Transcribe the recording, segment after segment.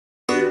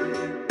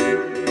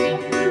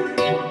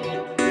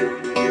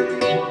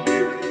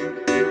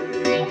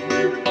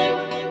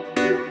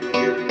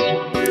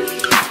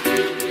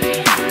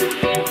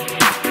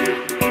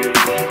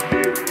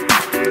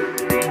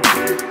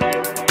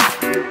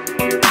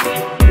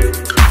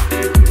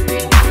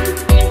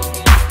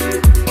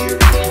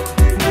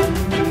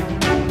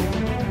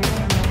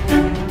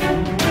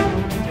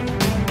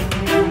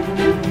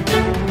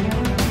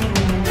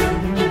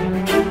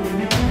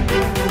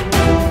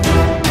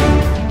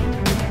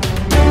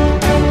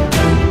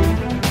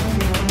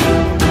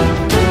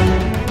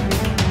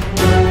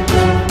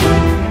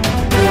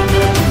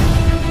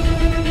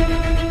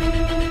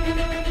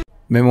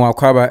Memo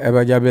akwaba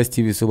eba Jahbless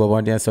TV so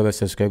baba dey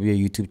subscribe your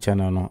YouTube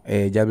channel no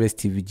Jahbless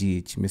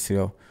tvgh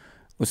mesrel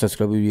o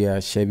subscribe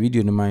we share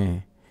video no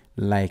man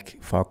like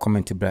for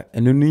comment bra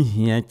eno no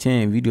hia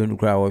chen video no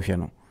kra wo hwe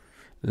no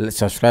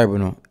subscribe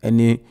no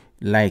any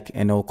like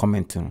and no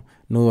comment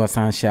no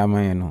san share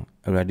man no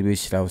already be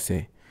shira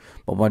say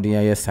baba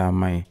dey yes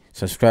man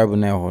subscribe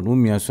na ho no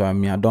mia so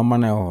amia don ma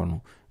na ho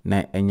no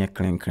na enye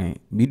krenkren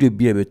video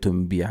bia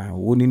betom bia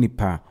woni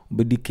nipa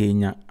obedi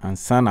Kenya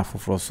ansa na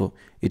foforo so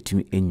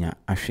etumi enya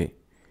ahwe.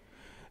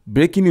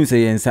 Breaking news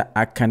yensa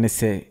akane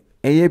se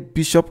eye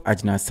Bishop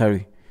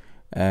Agyinasare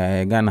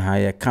Ghana ha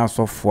ye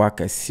council fo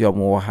akase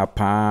omo ha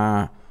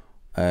pa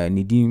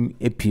nidim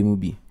epimu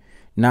bi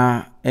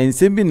na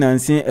ensem bi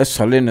nansen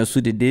esole na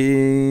so de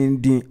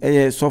din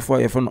eye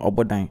sofo ye fo no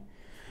obodan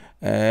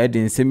de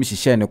ensem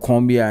hihye ne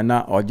kon bia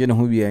na oje ne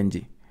ho bia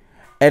nje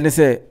ene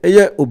se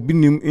eye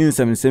obinim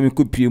nsem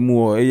kopie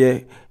mu o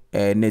eye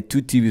ne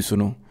 2 TV so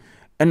no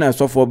ena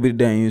sofo bi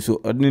dan so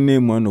odne na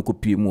mu no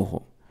kopie mu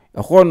ho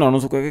ho no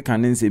so kweka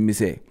ne nsem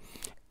se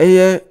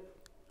eye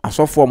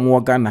asofo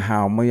mo Ghana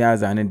ha mo ya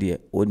azane de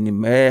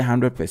onim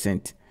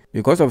 100%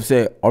 because of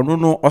say ono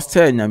no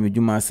ostel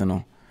nyamedwuma ase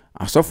no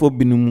asofo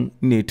binum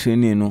na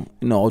training no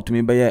na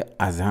otumi be ye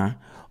azan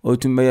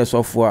otumi be ye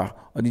sofo a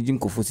odijin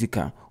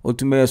kofosika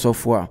otumi be ye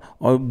sofo a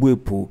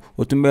obuepo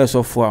otumi be ye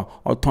sofo a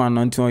oton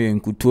ananti oye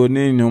nkuto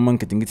ne nyoma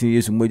nketingiti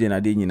Yesu moje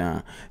na de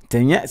nyina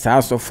tenye sa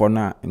asofo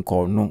na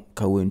nko no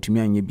ka wantumi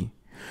anye bi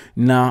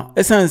na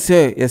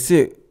esanse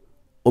yese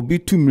obi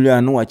 2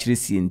 million no wa kire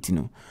sie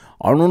ntino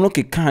ono no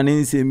keka ne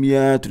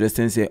nsemia to the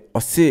sense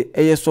ose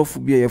eye sofo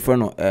bi ye fro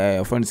no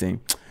friend say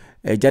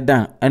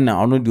jadan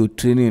na ono de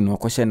training no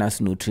kwhye na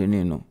no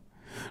training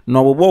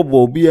no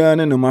bobo obia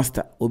ne no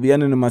master obia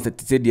ne no master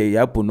tete de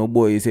yapo no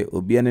boy say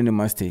obia ne no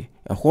master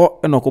ho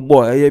na ko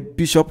boy eye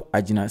Bishop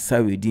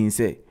Agyinasare din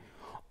say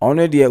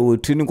ono de o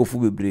training ko fu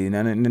bebre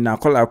na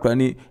kola akra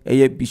ni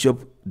eye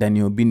Bishop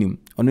Daniel Obinim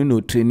ono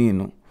no training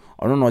no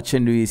ono no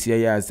chendo yesi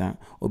eye azan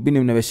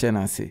Obinim na be hye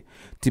na say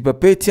tipa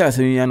peti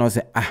asenya no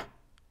say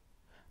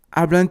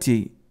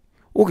abranti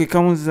okay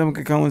come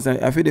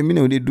afi de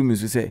mine we do me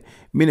so say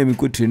mine mi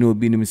ko training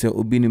Obinim say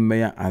Obinim be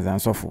ya azan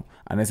sofo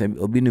and say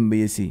Obinim be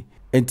yesi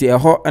enti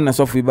eho na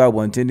sofo ba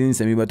bontendin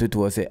nsemi ba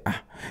toto say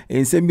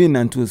ensem bi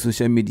nanto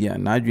social media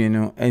na adwen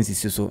no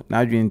ensisi so na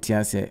adwen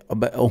ntia say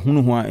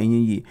ohunu ho a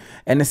enyi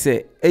ene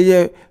say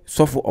eye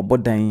sofo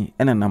obodan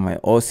ena na mai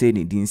all say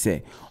ni din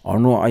say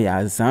ono oya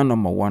azan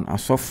number 1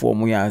 asofo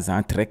mo ya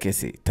azan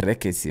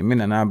trekese me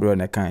na abro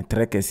na kan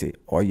trekese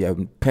oya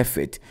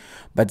perfect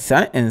but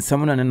say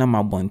ensem na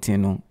ma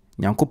bonten no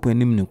nyankopon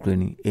anim ne kura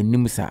ni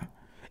enim sa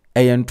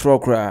eye ntro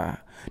kura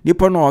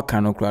nipa no oka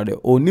no kura de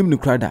onim ne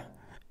kura da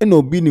ena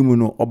Obinim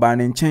no oba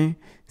ne nchen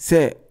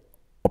say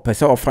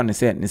opese ofra ne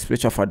say ne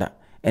spiritual father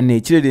ena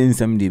ekire de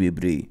nsam de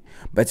bebre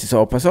but say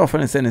opese ofra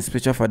ne say ne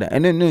spiritual father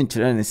ena no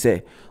nkire ne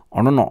say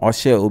ono no o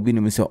share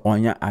Obinim say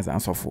onya azan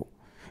sofo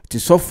ti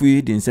sofo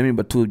yi de nsam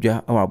be to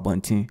dwa awa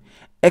bontin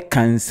e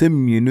kan nsam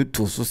mienu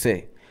to so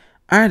say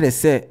ade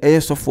say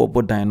eye sofo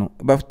obodan no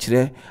ba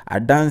kire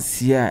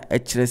adanse a e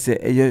kire say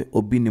eye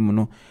Obinim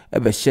no e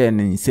be share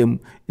ne nsam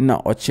na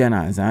o kire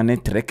na azan ne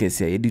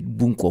trekese e di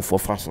bunko fo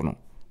faso no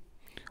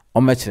o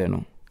mekire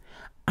no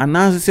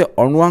anaso se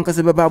onu anka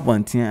se beba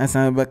bonten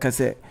asan be ka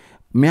se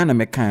me na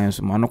me kan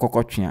so ma no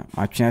kokotwea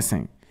ma twea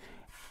sen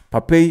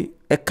papa yi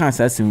e kan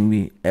sa sem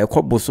wi e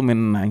koboso me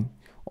nan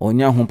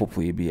onya ho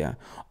popo ye bia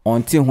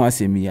onti ho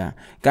asem ya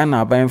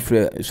Ghana aban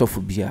frɛ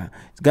sofo bia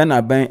Ghana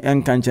aban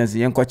enkan chance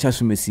yen kwacha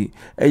sumesi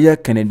eye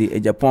Kennedy e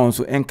Japan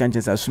so enkan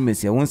chance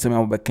sumesi won sem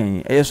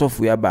abakan eye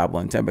sofo ya ba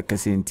bonten be ka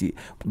se nti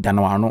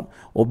danwano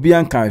obi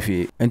anka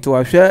hwe enti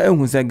wa hwe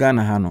ehu se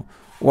Ghana ha no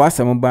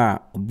wasam ba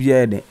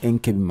obia de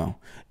enkebima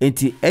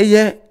enti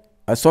eye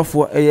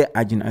asofo eye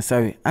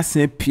Agyinasare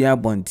asen pia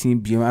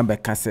bontin biam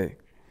abekase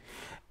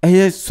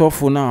eye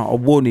sofo na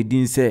obo ne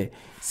din se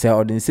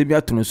odense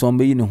bia tono so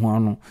mbeyi ne ho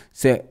ano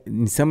se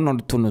nsem no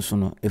tono so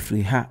no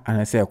efri ha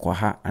anase ekwa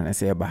ha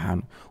anase eba ha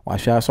no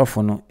wahwe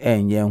asofo no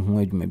enye ho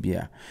adwuma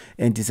bia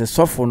enti se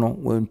sofo no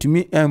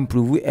wantumi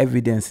improve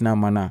evidence na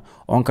mana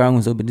onka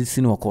hu so bedi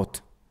sin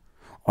court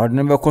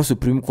ordinary court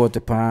Supreme Court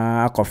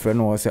pa akofre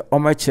no se o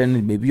ma kire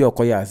ne bebi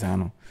okoya azan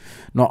no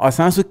no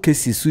asanso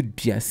cases su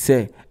bia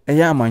se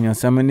eya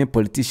amanyonsam ne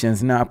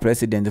politicians na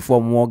president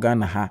for mo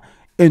Ghana ha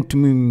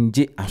entumi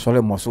nje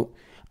asole moso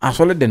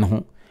asole de ne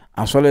ho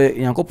asole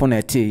yankopon na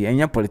ete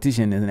enya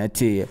politician na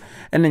ete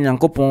ene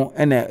yankopon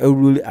ene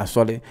ewuli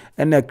asole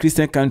ene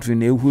Christian country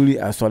na ewuli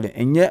asole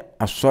enye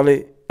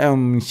asole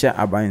sha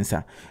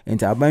abansa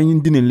enti abanyin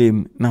ndi ne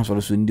lem na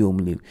asole so ndi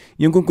omlem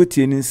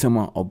yenkonkotie ni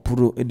nsema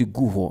opuro edi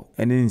gu ho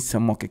ene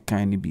nsema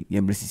kekan ni bi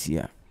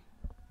yemresisia.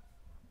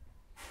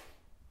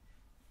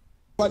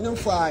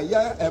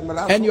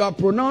 And you are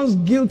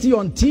pronounced guilty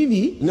on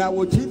TV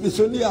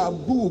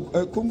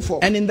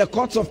and in the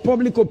courts of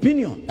public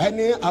opinion.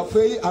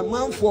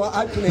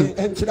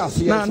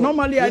 Now,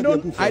 normally I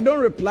don't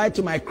reply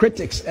to my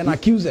critics and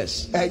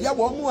accusers. But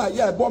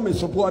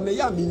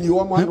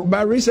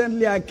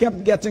recently I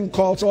kept getting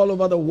calls all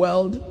over the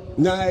world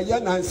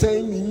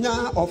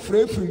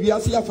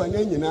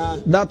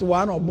That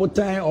one or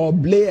Botan or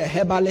Blair a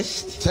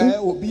herbalist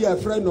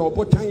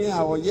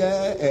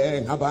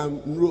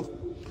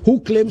who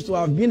claims to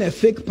have been a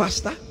fake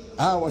pastor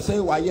sat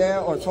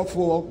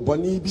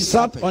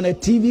on a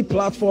TV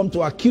platform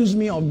to accuse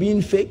me of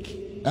being fake.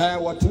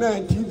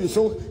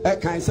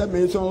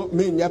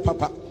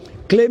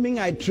 Claiming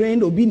I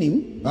trained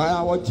Obinim.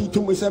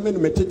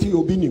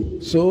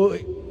 So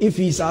if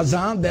he's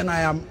Azan, then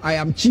I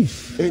am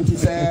chief.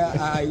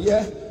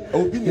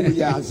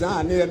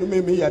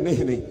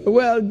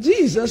 Well,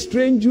 Jesus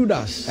trained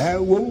Judas.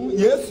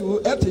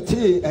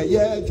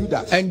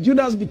 And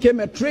Judas became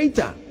a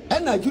traitor.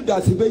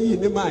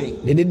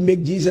 They didn't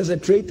make Jesus a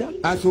traitor.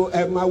 I'm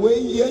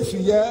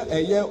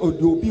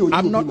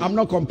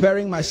not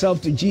comparing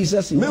myself to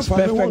Jesus. He was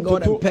perfect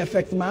God and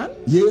perfect man.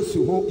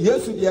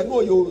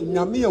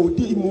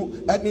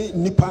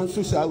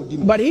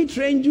 But he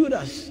trained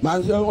Judas.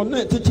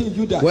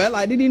 Well,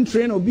 I didn't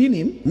train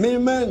Obinim.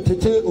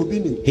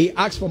 He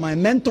asked for my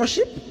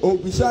mentorship,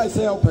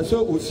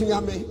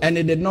 and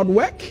it did not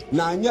work.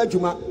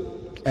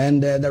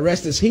 And the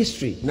rest is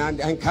history.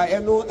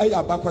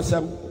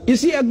 You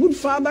see, a good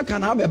father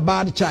can have a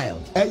bad child.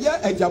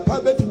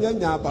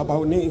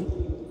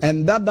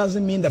 And that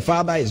doesn't mean the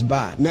father is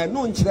bad.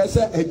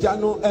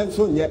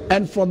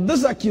 And for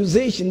this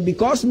accusation,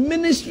 because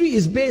ministry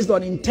is based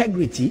on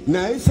integrity,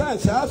 my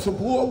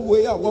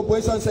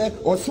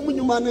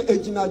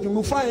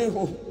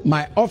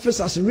office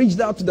has reached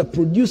out to the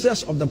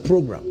producers of the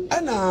program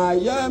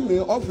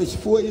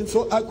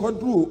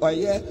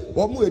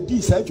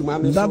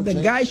that the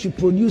guy should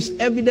produce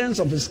evidence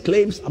of his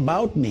claims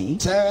about me,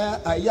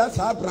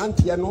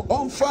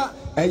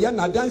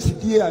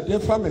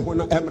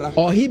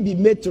 or he be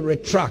made to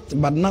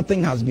retract, but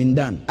nothing has been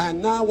done.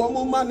 And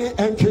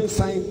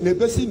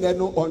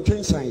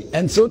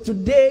so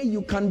today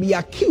you can be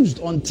accused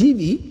on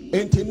TV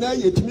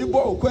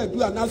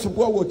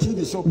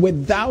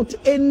without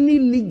any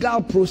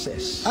legal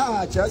process.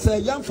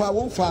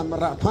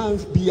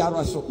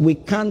 We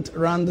can't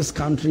run this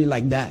country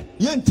like that.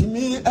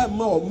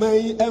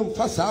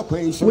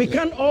 We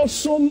can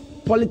also,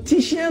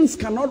 politicians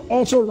cannot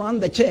also run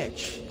the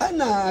church.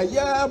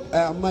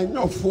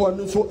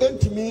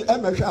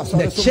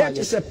 The church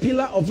is a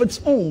pillar of its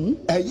own,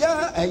 and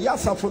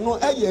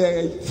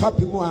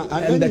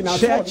the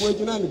church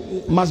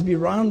must be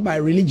run by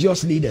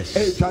religious leaders.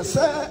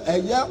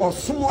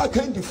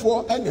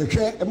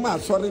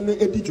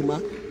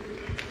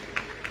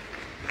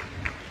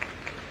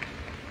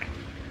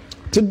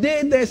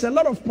 Today, there's a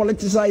lot of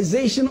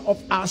politicization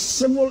of our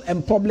civil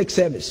and public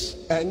service.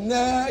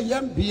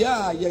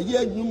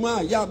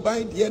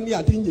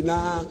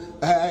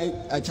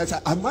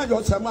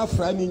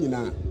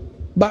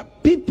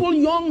 But people,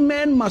 young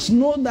men, must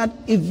know that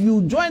if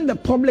you join the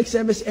public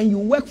service and you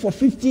work for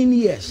 15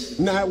 years,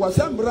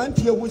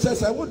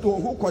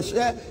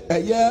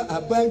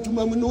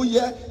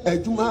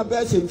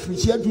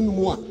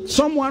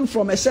 someone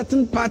from a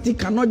certain party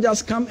cannot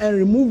just come and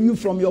remove you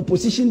from your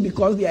position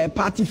because they are a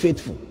party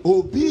faithful.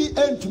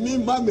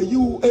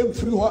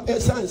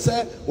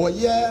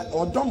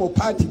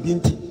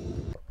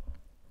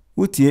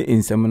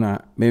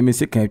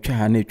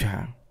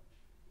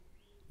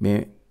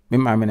 Me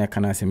na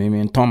kana se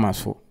me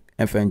Thomas fo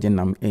efenje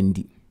nam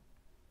endi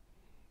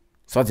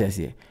so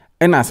tese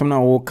e na asem na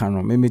wo kan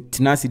no me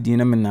tinase din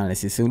na me na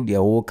lesese de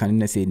wo kan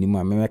na se enim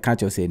a me ka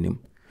cho se enim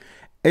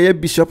eye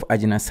Bishop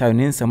Agyinasare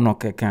ne nsem na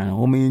okekan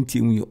ho me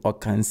ntim yi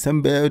okan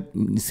sembe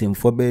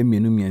semfo be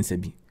mienu miensa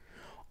bi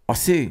o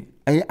se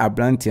eye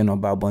abrante no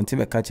ba bonte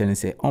be ka che ne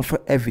se on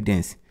for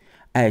evidence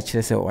aye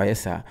kire se o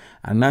yesa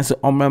anase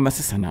omra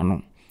masesa na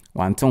no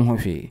wanton ho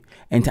hwe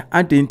enta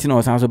adenti na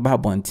osanso ba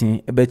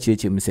bonten e ba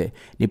chiechem se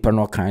nipa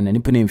no kan na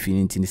nipa na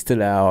mfini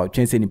still a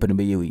twense nipa no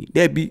be yewi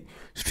there be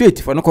straight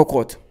for no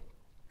court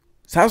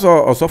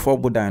saso osofo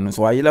bodan no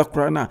so ayela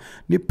kra na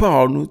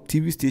nipa no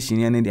TV station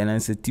ya ne dia na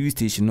se TV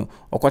station no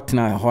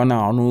okotena ho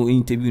na ono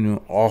interview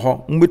no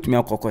oho mbetumi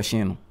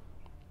akokoshin no.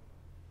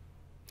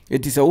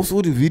 It is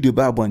also the video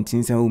ba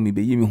bontin say o mi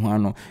be yimi ho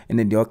ano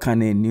ene de oka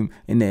na enim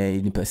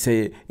ene nipa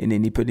say ene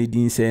nipa de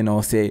din say na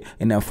o say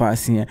ene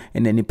afasia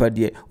ene nipa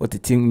de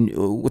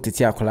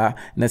oteti akola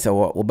na say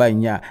wo ba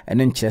nya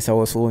ene nkyere say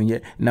wo so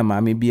onye na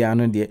maame bia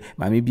no de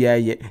maame bia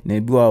ye na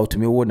bi wa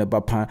otumi wo na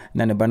bapa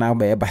na ne bana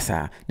ba ye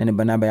basa na ne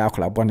bana ba ye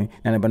akola bone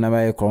na ne bana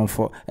ba ye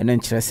kronfo ene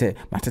nkyere say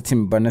matete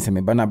me bana say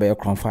me bana ba ye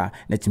kronfo a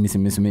na timi se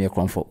me ye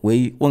kronfo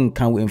we won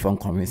kan we mfa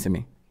convince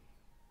me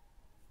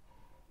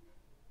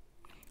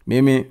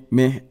me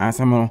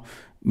asamo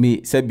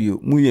me sabio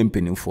mu ye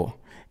mpenifo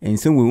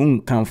ense we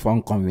un kan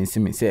fon convince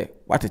me say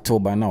what to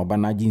ba na oba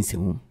na jinse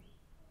hu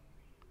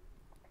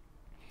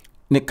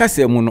ne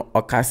kase mu no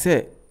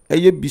okase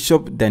eye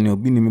Bishop Daniel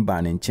Obinim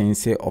ba ne nchen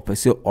say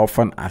opese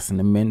orphan as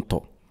ne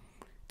mentor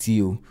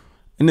tio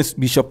ene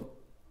Bishop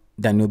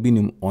Daniel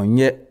Obinim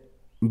onye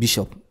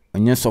bishop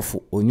onye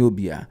sofo onye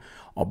obia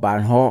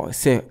oba ho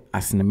say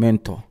as ne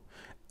mentor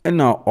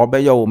ena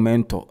obeya wo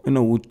mentor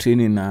ena wo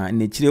training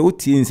na chire wo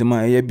tie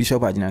nsema ya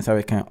Bishop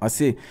Agyinasare kan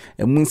ase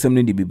emu nsem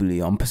ne de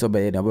biblie on pese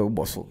be da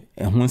bo so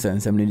ehun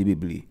nsem ne de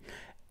biblie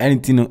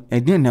enti no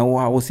ede na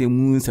wo se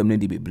emu nsem ne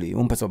de biblie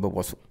on pese be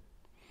bo so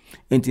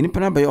enti ni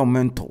pana be ya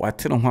mentor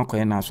wate no ho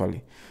akoye na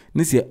asole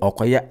ne se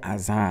okoye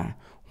azan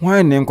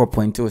hwan ne nko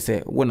point o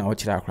se wo na wo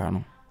chira akra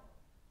no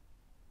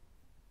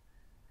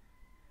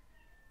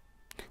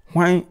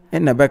hwan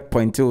na back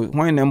point o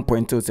hwan na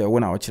point o se wo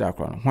na wo chira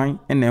akra no hwan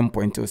na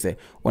point o se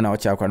wo na wo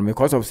chira akra no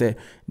because of say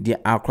the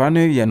akra no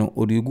ye no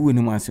odegu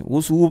ni mu ase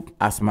wo so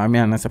asmame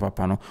anase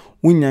papa no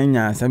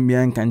wunyanya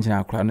asambia nka nchira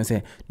akra no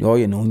se de o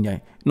ye no unyan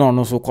na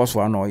ono so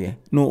koso na o ye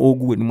no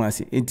ogu ni mu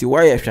ase enti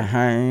wa ye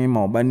hwahan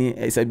ma obani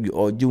esabi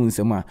oju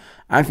nsem a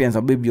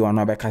afiansa bebi wa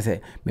no beka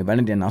se me ba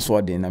ne de na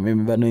so de na me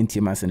ba no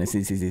enti ma se na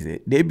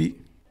se debi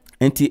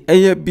enti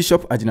eye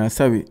Bishop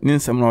Agyinasare ni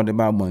nsem na o de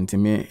ba abonti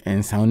me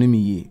ensan no mi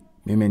yi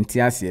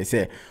mementi ase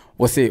se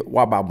wo se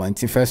wa ba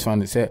abonti first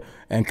one se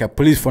enka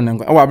police for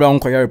nanko wa bla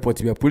onko ya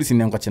report be police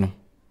nanko che no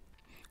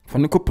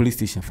faniko police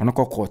station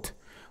faniko court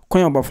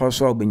konya ba fa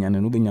so obenya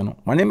no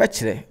mane me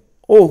kire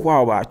o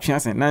hwa wa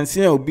atwease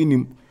nanse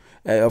Obinim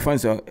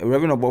offense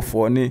revenue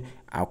obofo ne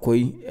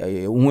akoi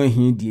ho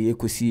ahi die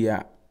ekosi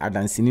ya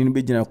adansini no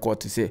begina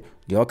court se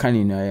de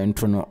okani na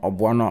ntro no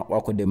obo no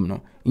wakodem no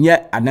nye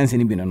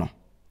adansini bi no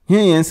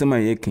yen sema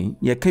yekin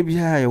ye ka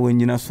bia ya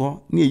wanyina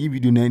so na eyi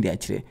video na dia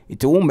kire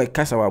ite wo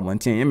mekasa wa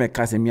bonten ye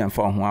mekasa mi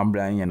amfa ho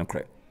abra yen no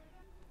kre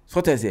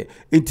so tese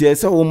ite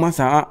ese wo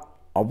masa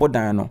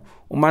obodan no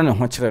wo ma ne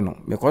ho kire no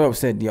because of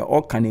said dia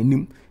o kan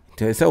anim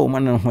ite ese wo ma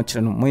ne ho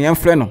kire no mo yen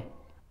frɛ no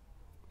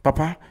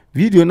papa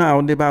video na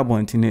wo de ba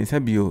bonten ese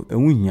bio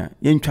ehunhia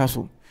yen twa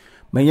so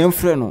ma yen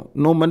frɛ no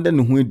no manda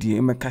ne ho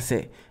adie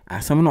mekasa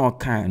asam na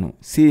okan no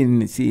see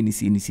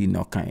ni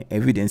okan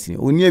evidence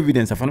oni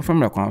evidence afa no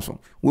from rekwan so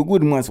we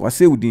good months wa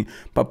say udin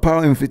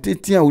papa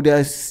infititi a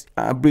uda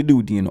abrede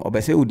udin no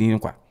obese udin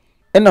kwa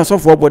ena so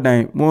for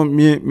bodan mo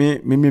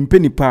me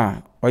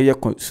penipa oye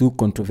so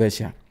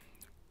controversial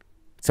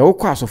se wo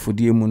kwa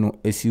asofodie mu no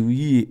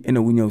esiwi ena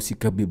wunya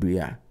usika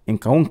bebria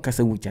nka won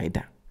kasa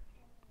wujaida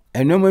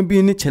enoma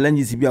bi ni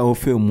challenges bi a wo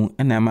fa mu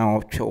ena ma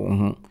wo twe wo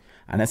ho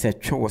anase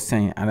twe wo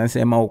sen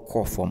anase ma wo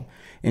kɔ fom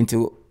enti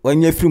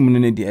wanya film no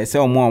ne de ese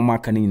omo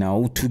aka ni na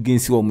utu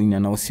gensi omo nyina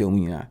na o se omo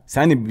nyina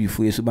sa ne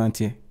bifo yesu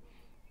bantie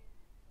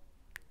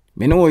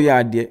me no ya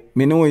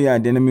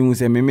ade na me hu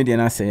se me de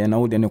na se na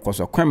wo de ne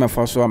koso kwan me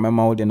fa so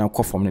ma wo de na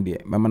kofom ne de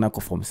me na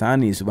kofom sa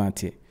na yesu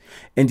bantie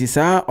enti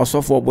sa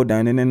osofo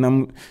obodan ne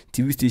nam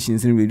TV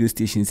stations and radio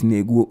stations na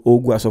egu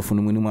ogu asofo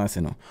no mu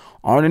ase no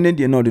ono ne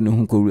de na o de ne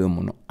hu kowura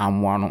mu no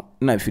amoa no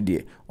na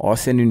afide o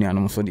se ne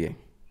nuanom so de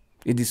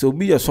it is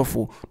obi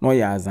asofo no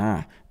ya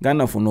azan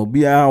Ghana for no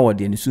bia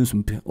wode ne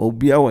sunsumpe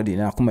obi wode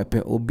na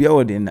akomepe obi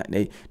wode na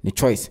ne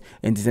choice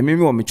and the me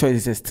me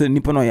choice is still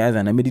nipa no ya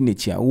azan na medi ne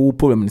chia wo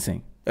problem ne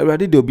sen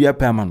ewrade de obi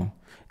apa ma no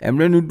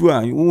emre no du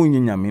a wo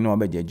nyanyame no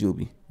obejaje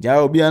obi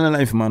ja obi na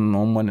life man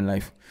no mo ne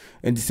life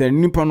and the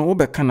nipa no wo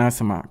be kana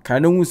asema ka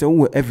na hu se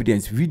wo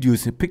evidence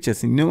videos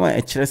pictures ni wa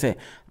e kire se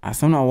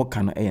asana wo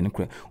kana e ne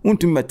kure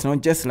untum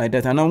metron just like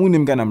that na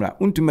wunim Ghana mra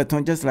untum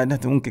metron just like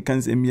that unke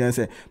kan se mia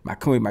se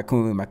makawe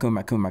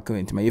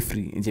nti ma ye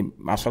free nti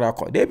masora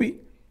akọ debi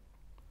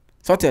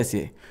so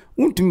tese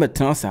untum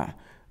metron sa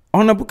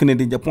ona book ne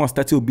de Japan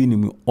start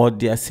Obinim or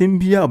the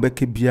assembia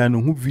obeke bia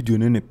no hu video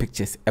no ne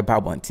pictures e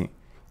ba bontin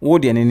wo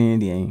de ne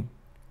de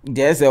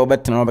there se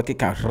obetron obeke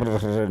ka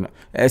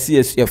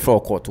cs ye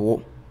for court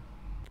wo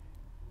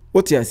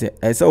what you say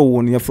esa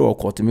wo no ye for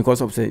court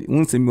because of say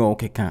unsemi o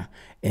keka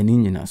eni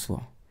nyina so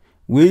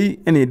we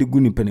ena ye de gu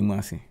nipa ne mu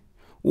ase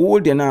wo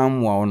de na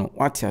amwa no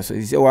what you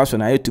say wa so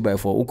na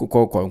 2x4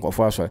 ukukọ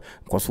nkofo aso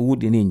koso wo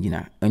de na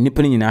nyina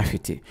nipa ne nyina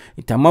ahwete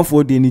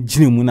itamafo de ne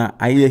gine mu na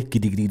aye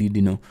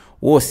gidigidi no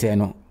wo se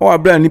no o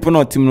abra nipa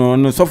no tim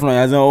no sofo no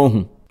yazan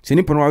ohu se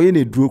nipa no wa ye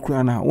na duro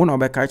kura na wo na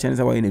obeka cha ne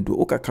se wa ye na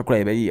duro o kaka kura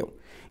ye be ye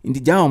in the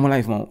jam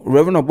life mo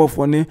revenue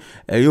obofo ne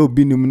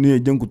Obinim ne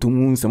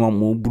ejankutomu nsema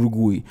mo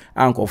buruguwe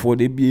ankofo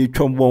de bi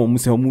twombo mo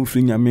se mo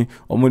firi nyame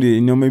omo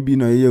de nyoma bi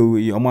no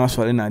ye omo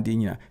asore na de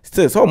nyina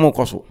still so mo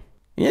koso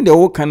yen de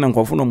wo kan na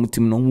nkofo no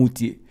mutim no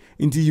mutie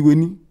nti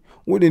yiweni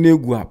wo de na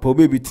egu a pa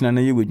obebi tina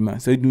na ye wedwuma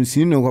so dun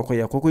sini no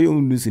kokoye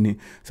undu sini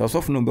so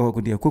sofo no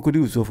be kokodi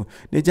usofo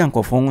de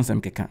jankofo ho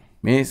nsem keka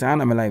me sa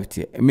na me life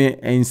tie me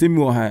ensemi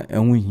wo ha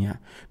ehun hia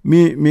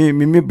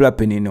me bla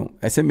peni no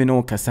ese me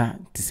no kasa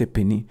ti se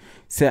peni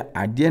se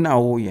ade na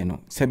wo ye no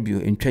se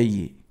bio entwa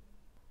yie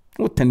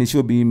wo tane shi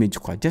obi image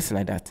kwa just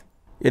like that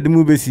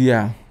yedimu besi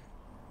ya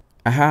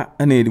aha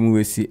ana yedimu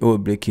besi o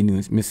breaking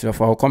news Mr.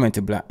 for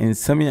comment bla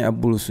ensemi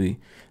abulusu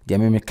dia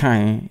me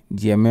kan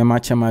dia me ma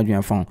chama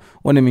adwan fa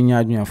wona me nya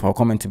adwan fa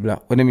comment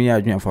bla wona me nya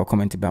adwan fa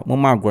comment bla mo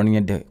ma agro no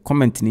de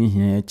comment ni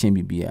hia chen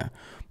bibia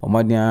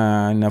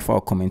Omodia na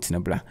for comment na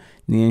bla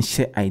ni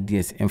share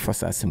ideas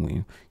emphasize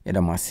mu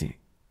yeda mase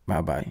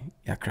bye bye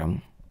yakram